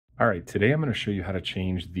All right, today I'm going to show you how to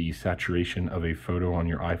change the saturation of a photo on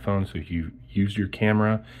your iPhone. So if you've used your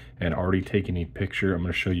camera and already taken a picture, I'm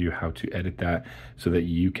going to show you how to edit that so that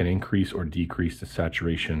you can increase or decrease the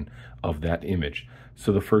saturation of that image.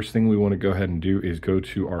 So the first thing we want to go ahead and do is go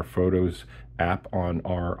to our Photos app on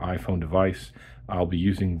our iPhone device. I'll be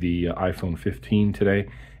using the iPhone 15 today.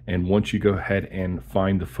 And once you go ahead and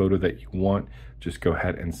find the photo that you want, just go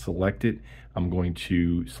ahead and select it. I'm going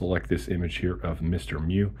to select this image here of Mr.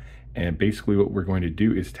 Mew. And basically what we're going to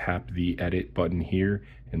do is tap the edit button here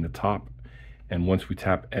in the top. And once we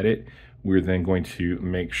tap edit, we're then going to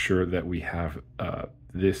make sure that we have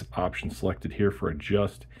this option selected here for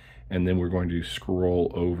adjust. And then we're going to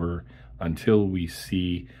scroll over until we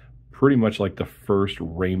see pretty much like the first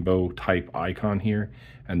rainbow type icon here.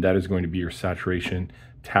 And that is going to be your saturation.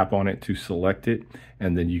 Tap on it to select it,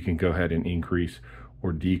 and then you can go ahead and increase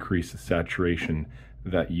or decrease the saturation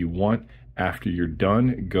that you want. After you're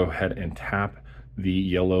done, go ahead and tap the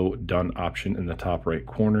yellow done option in the top right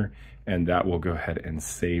corner, and that will go ahead and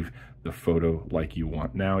save the photo like you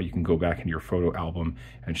want. Now you can go back into your photo album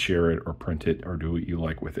and share it or print it or do what you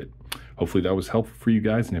like with it. Hopefully that was helpful for you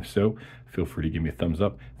guys, and if so, feel free to give me a thumbs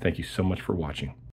up. Thank you so much for watching.